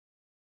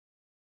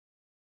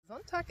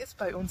Sonntag ist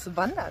bei uns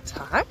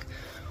Wandertag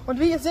und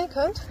wie ihr sehen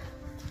könnt,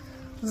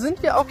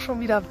 sind wir auch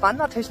schon wieder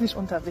wandertechnisch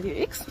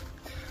unterwegs.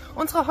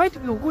 Unsere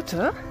heutige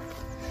Route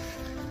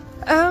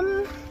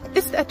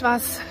ist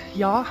etwas,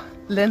 ja,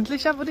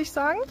 ländlicher, würde ich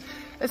sagen.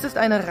 Es ist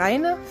eine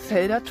reine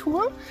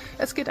Feldertour.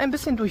 Es geht ein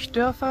bisschen durch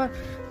Dörfer,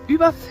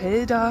 über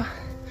Felder.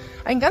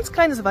 Ein ganz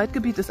kleines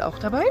Waldgebiet ist auch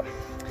dabei.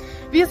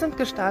 Wir sind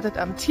gestartet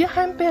am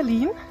Tierheim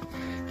Berlin.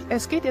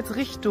 Es geht jetzt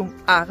Richtung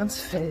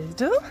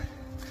Ahrensfelde,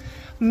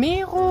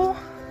 Mero,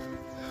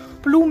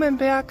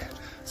 Blumberg,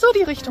 so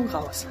die Richtung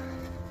raus.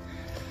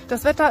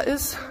 Das Wetter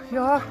ist,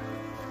 ja,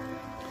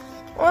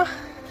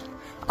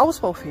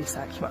 ausbaufähig,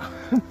 sag ich mal.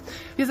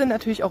 Wir sind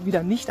natürlich auch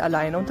wieder nicht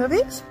alleine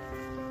unterwegs.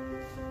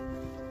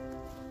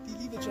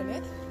 Die liebe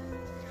Jeanette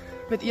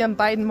mit ihren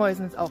beiden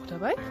Mäusen ist auch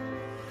dabei.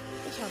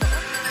 Ich habe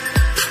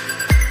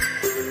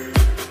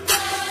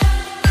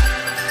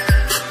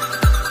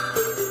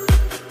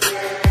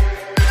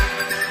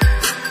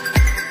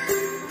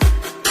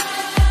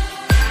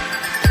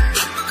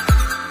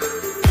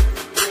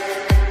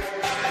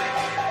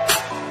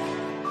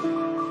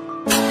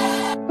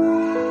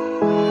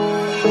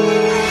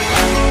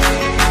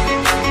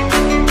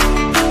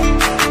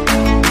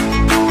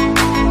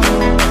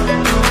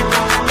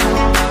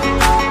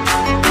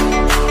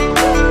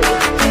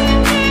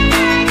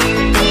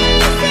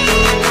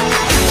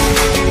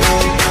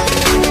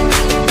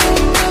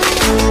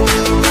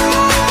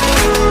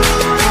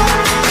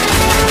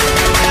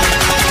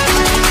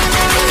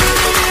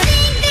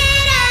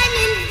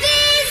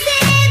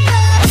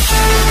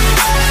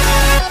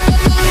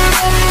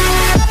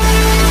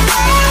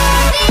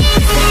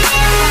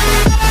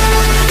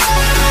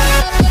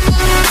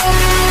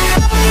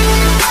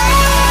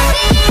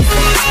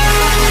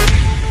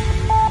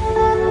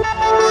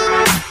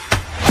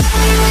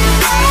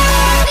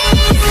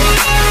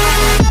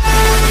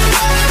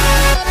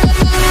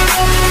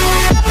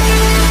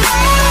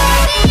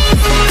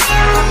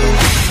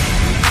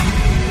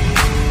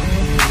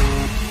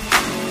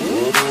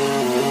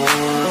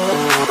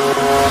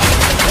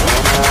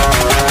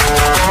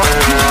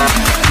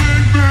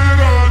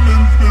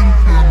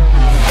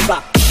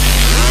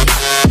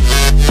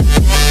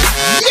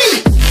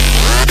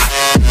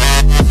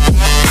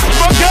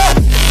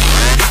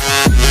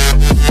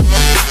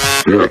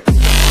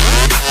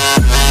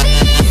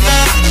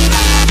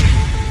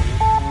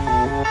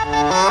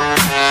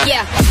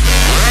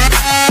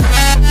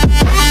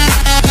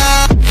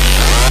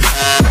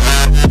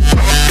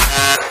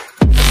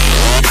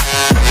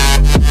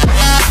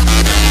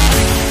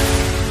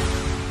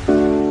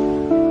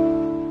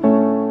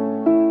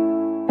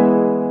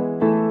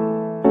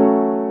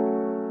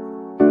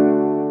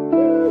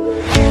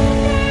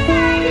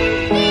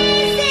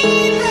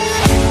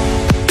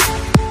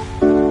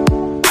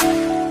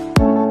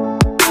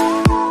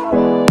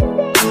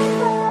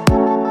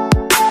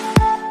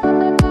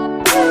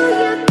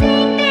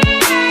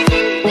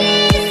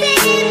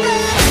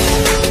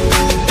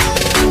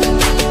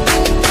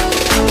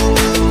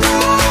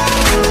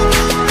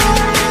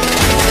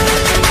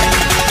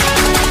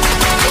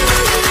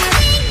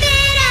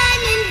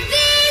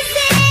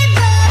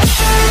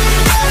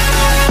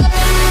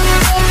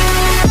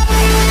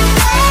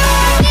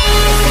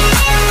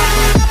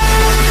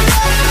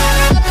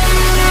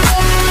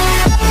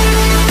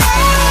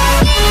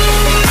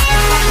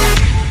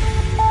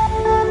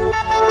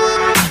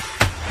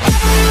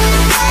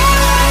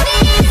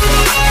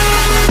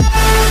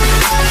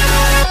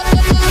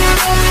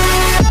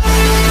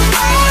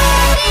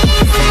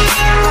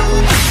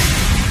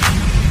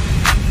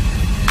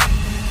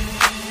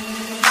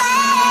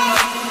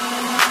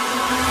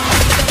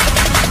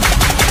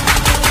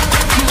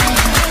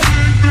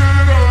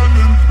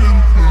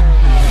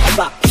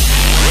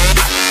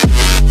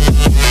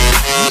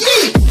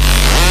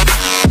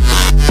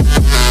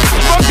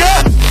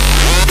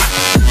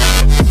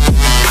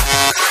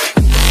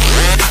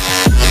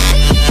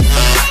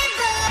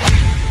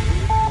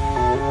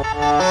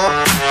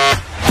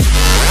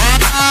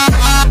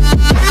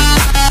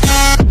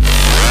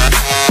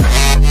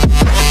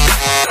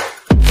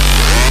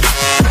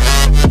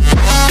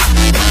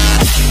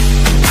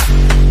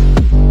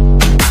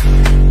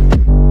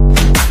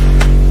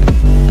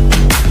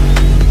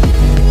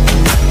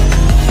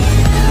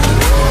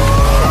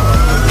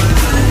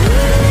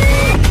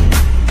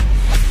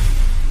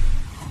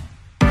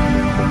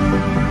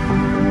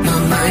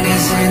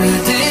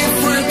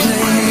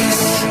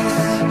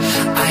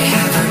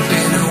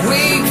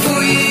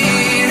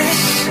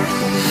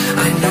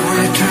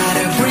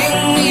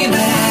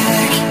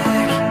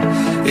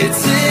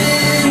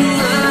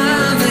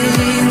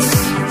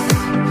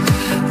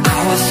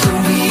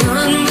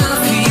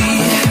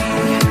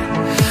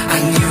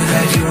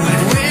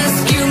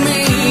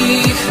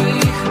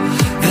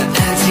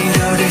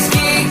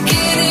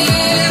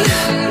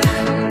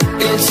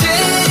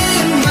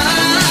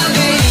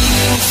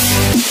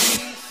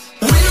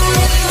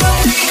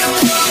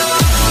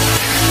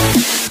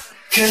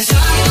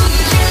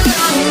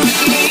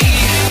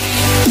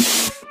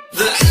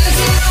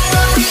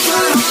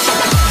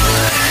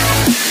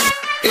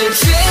It's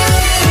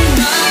in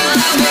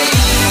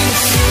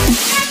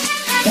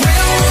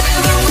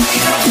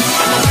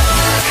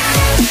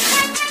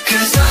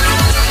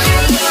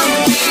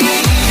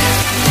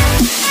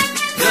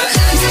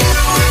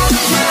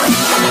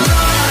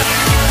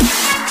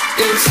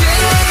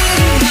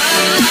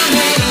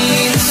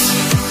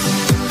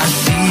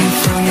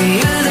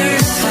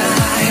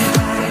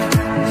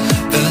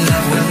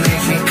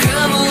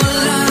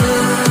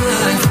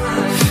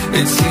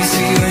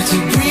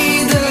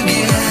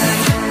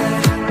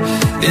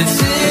It's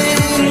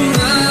in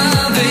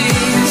my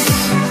veins.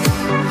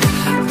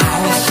 I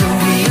was so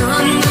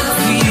beyond my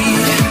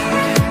feet.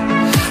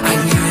 I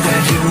knew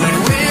that you would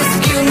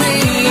rescue me.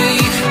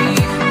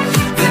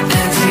 The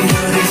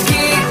antidote is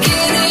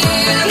kicking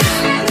in.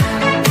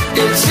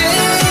 It's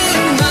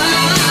in my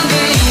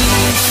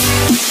veins.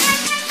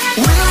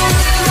 We'll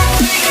never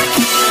wake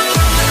up,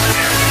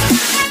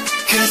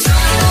 'cause I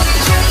know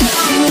that you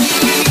love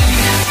me.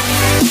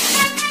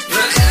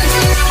 The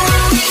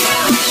antidote is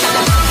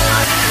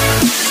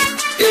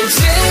it's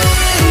in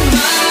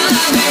my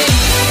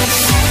veins.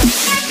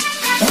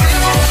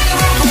 We'll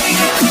never break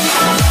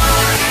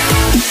apart,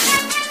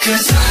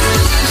 'cause I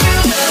know that you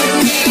love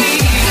me.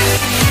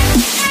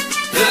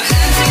 The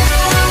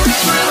antidote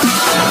is my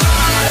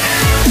heart.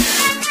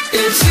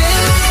 It's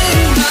in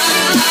my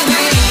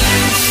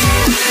veins.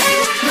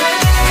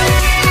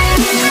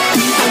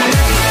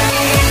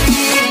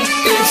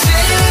 It's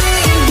in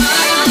my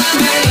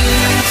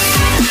veins.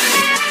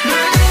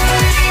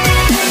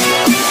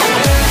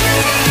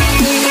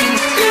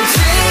 It's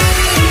in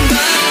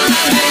my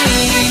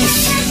veins.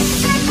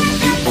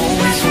 You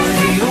always were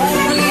the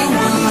only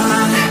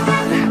one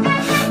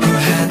who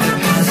had the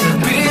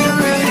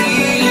possibility,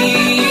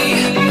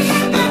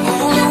 the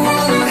only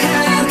one who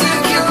had the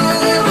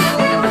cure.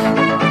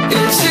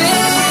 It's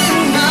in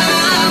my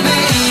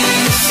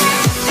veins.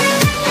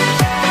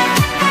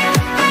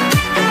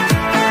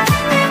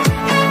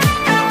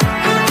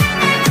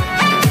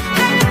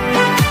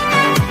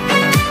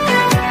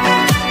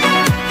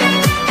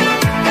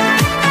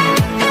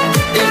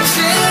 It's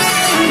in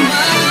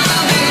my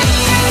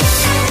veins.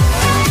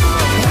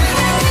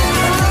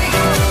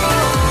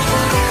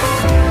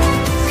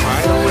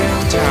 Fire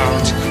went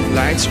out,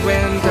 lights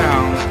went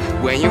down.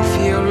 When you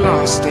feel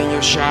lost in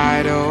your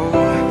shadow,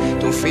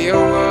 don't feel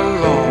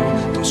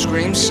alone, don't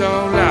scream so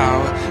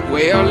loud.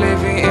 We are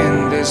living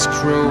in this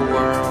cruel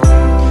world.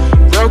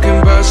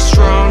 Broken but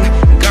strong,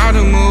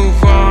 gotta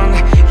move on.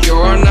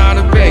 You're not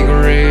a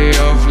bakery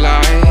of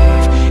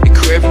life.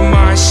 Equip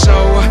my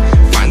soul,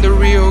 find the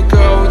real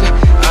gold.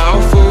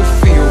 I'll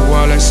fulfill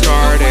what I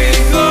started.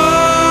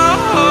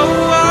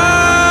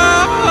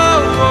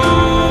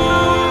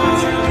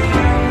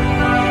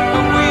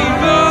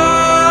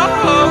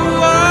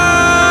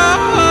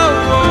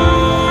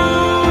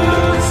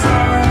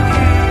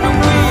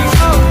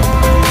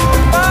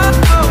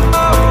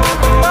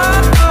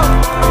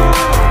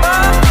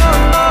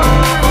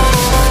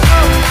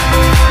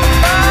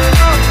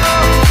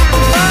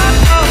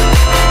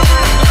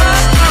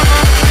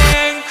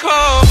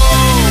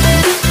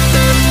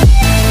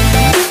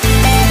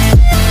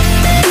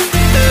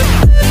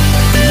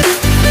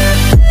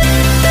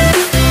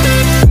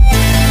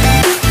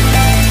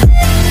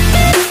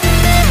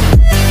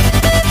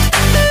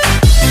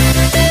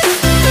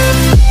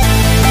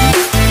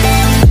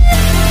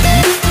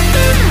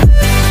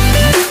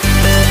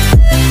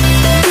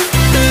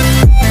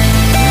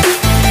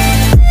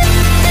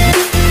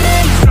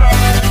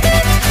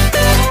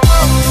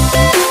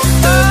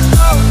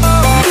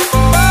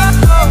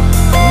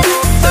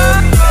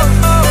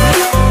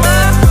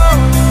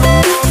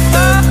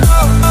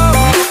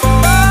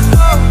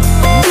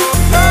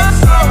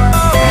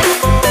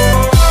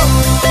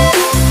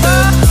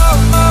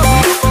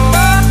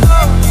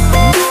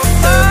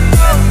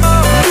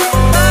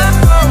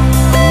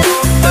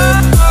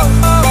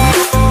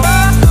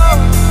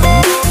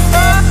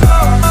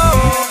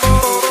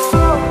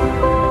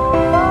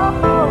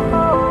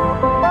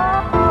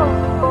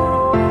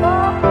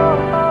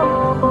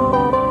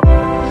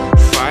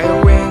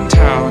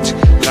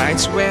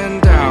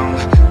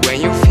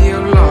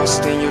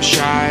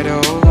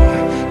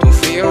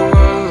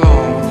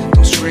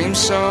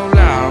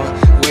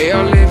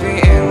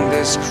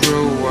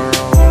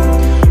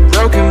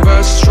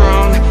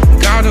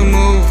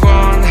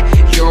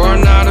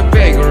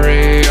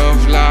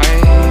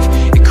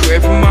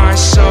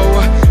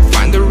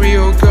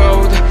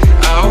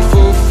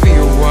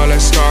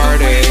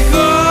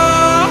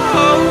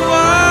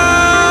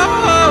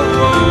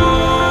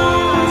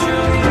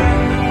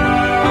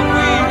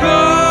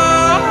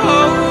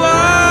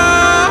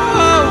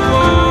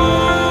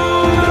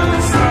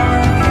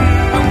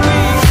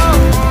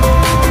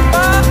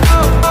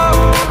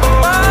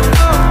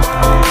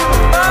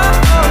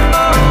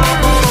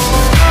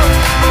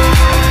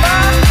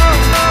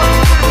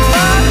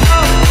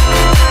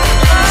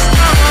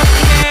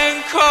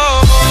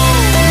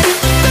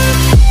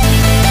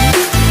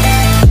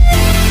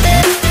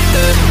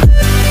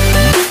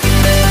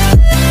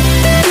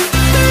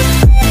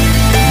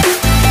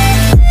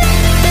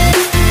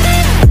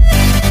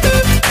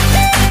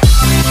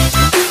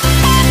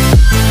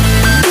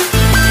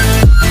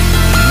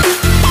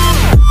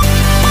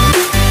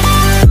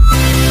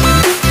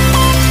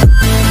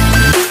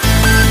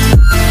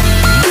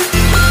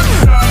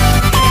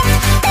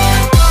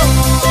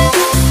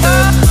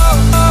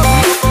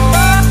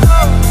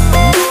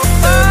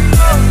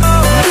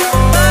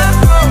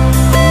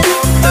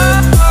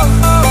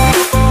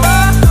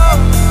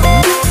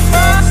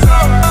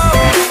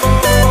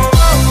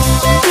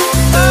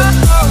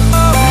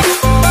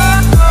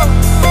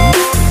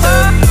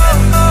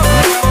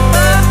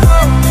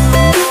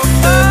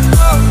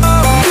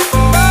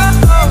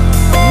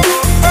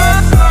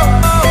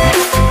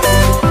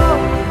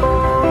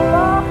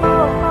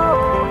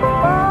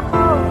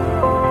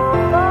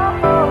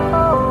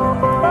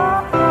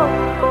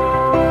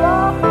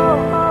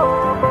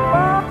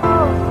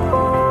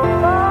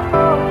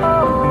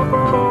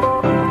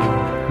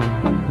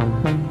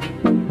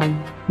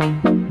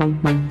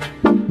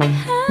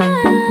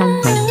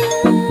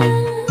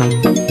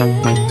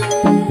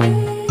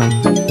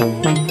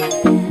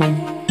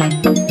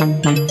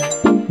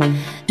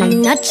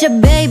 not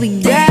your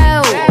baby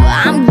girl.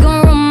 I'm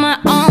gonna run my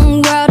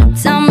own world.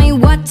 Tell me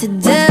what to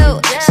do.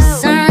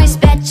 She's on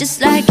respect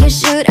just like you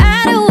should.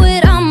 I do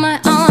it on my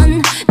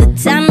own. They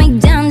tie me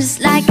down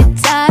just like a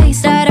tie.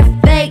 Start a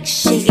fake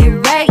shit,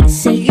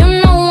 erase it. You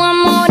know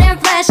I'm more than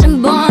flesh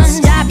and bone.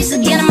 Stop, you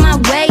still get in my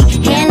way.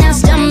 Here now,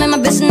 still in my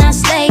business, now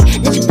stay.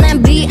 Let your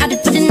plan B, I did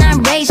for the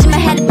night race. In my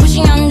head,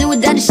 pushing on, do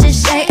what that shit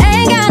say.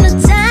 Ain't got no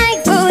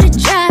time for the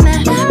drama.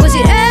 Was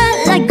it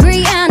out like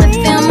Rihanna?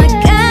 Feel my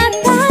God,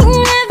 I'm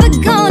never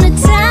gonna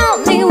tell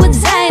me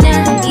what's right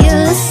now. You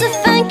look so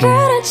fine,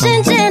 girl, don't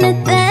change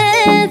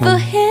anything for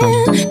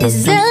him.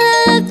 This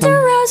love the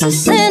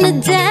roses in the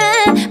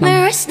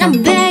diamonds. Now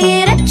bag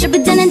it up, trip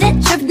it down and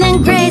that trip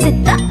then crazy.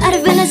 Thought I'd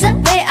have been as a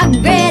way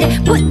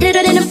upgraded. Put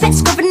it in a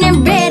fence, covered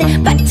and ready.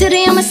 Back to the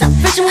young myself,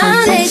 fresh and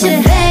one day.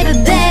 Baby,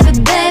 baby,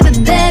 baby,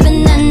 baby,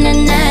 na na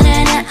na na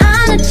na.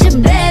 I'm not your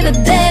baby,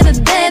 baby,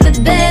 baby,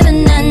 baby,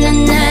 na na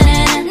na na.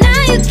 Now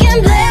you can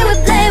play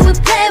with, play with,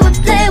 play with,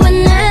 play with,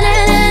 na na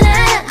na na.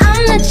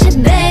 I'm not your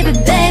baby,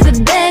 baby,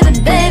 baby,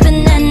 baby,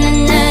 na na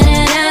na na.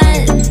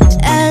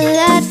 I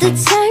love the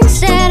times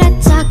that I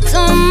talk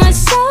to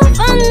myself.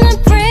 I'm not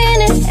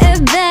bringing it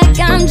back.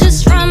 I'm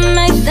just trying to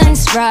make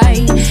things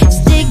right.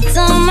 Stick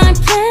to my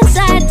plans.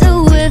 I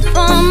do it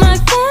for my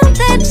fans.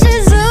 That's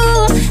just who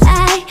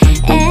I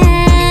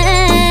am.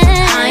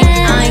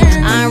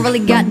 I ain't really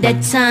got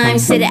that time.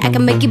 Say that I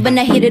can make it, but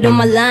not hit it on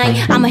my line.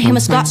 I'ma hit my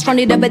scarf, strong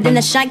it up, but then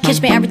I shine.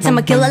 Catch me every time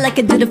I kill it like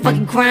I do the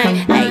fucking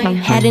crime. Ay,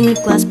 head in the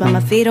glass, but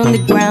my feet on the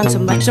ground. So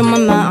much on my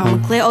mind,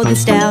 I'ma clear all the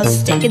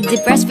styles. Take a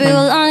deep breath, feel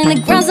along in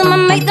the ground. I'ma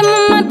make them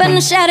on my bed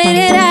and shout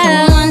it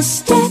out. One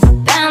step,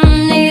 I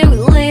need a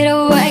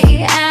little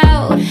way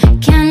out.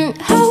 Can't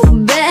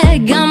hold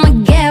back, I'ma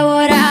get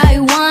what I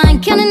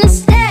want. Counting the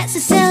stats,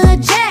 it's still a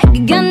jack.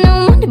 Got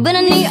no money, but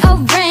I need a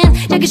friend.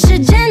 Take a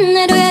shit, Jen,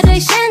 I do it, I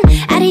shen.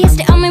 Adios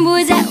to all my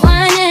boys at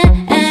one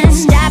end.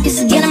 Stop, you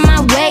still get in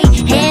my way.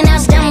 Hand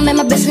out, down, make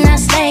my business, I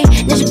stay.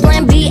 There's your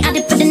plan B, I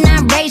did for the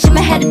night race. In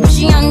my head,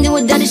 pushing on, do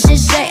what other shit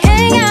say.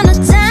 Ain't got no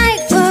time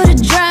for the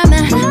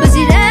drama. Was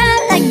it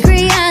out like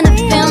Rihanna?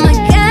 Feel my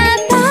God,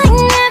 I'm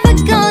never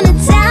gonna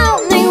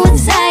tell me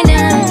what's right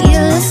now. You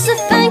look so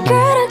fine,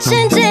 girl, don't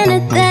change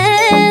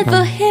anything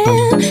for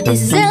him.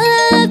 This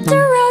love the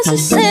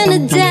roses in the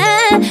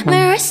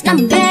diamonds. Now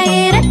bag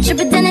it up, trip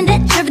it down and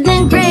that trip it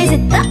then crazy.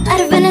 Thought I'd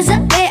have been as a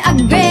way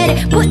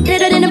upgraded. Put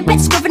it in a bed,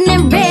 scrubbing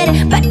and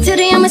ready. Back to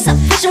the young myself,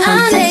 fresh and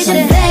one day.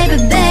 Baby,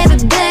 baby,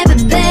 baby,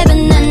 baby,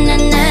 na na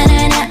na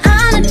na na.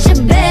 I'm not your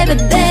baby,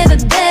 baby,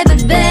 baby,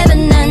 baby,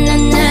 na na na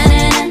na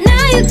na.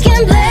 Now you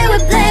can play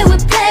with, play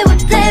with, play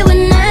with, play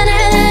with, na na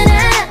na na.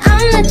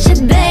 I'm not your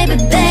baby,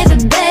 baby,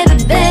 baby,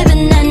 baby,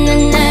 na na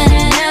na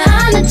na.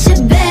 I'm not your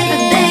baby,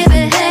 baby,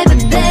 baby,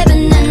 baby,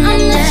 na na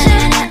na na.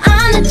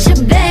 I'm not your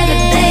baby,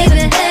 baby,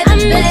 baby, I'm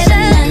not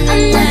your,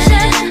 I'm not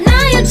your.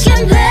 Now you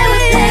can play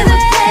with, play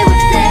with, play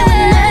with, play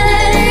with, na na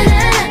na na.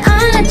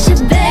 I'm not your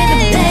baby,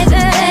 baby,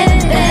 baby,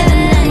 baby,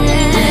 na na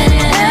na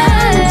na.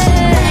 I'm not your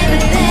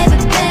baby,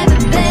 baby, baby,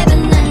 baby,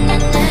 na na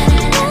na na.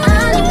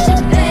 I'm not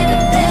your baby,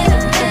 baby,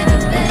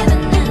 baby, baby,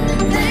 na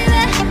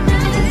na.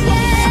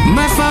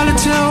 My father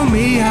told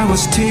me I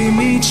was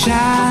timid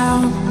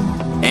child.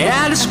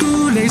 At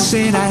school they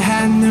said I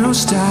had no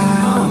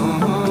style.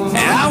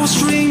 And I was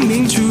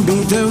dreaming to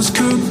be those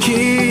cool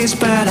kids,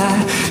 but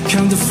I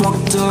kinda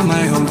fucked up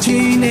my whole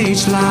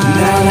teenage life.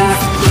 Now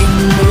I've been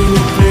many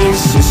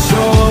places,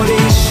 all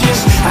these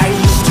years I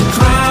used to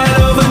cry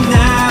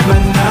overnight,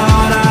 but now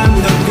I'm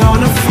not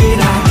gonna fit.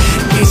 I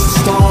guess the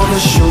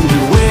stars show me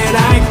where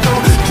I go,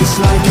 just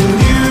like I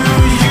knew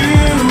you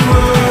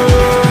were.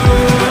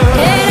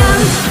 And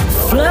I'm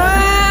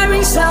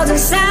fluttering sounds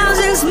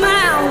and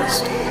smiles.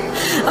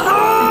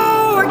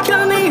 Oh, we're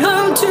coming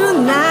home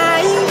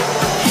tonight.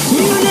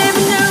 You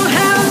never know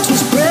how to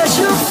express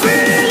your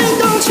feeling,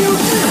 don't you?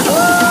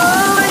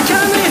 Oh, we're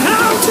coming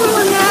home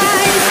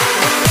tonight.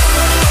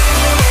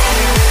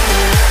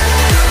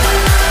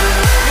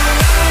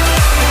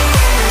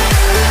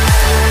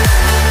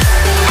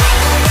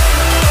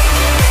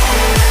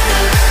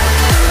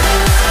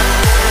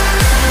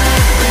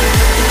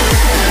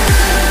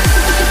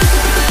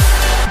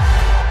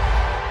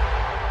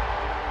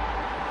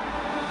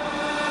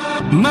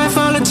 My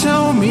father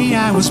told me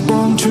I was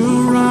born to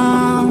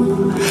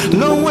run.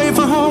 Long way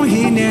from home,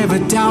 he never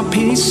doubt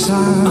his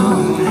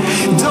son.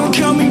 Don't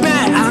call me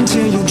back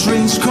until your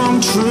dreams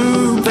come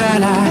true,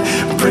 but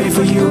I pray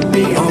for you,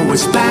 be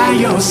always by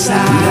your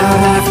side.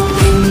 Now I've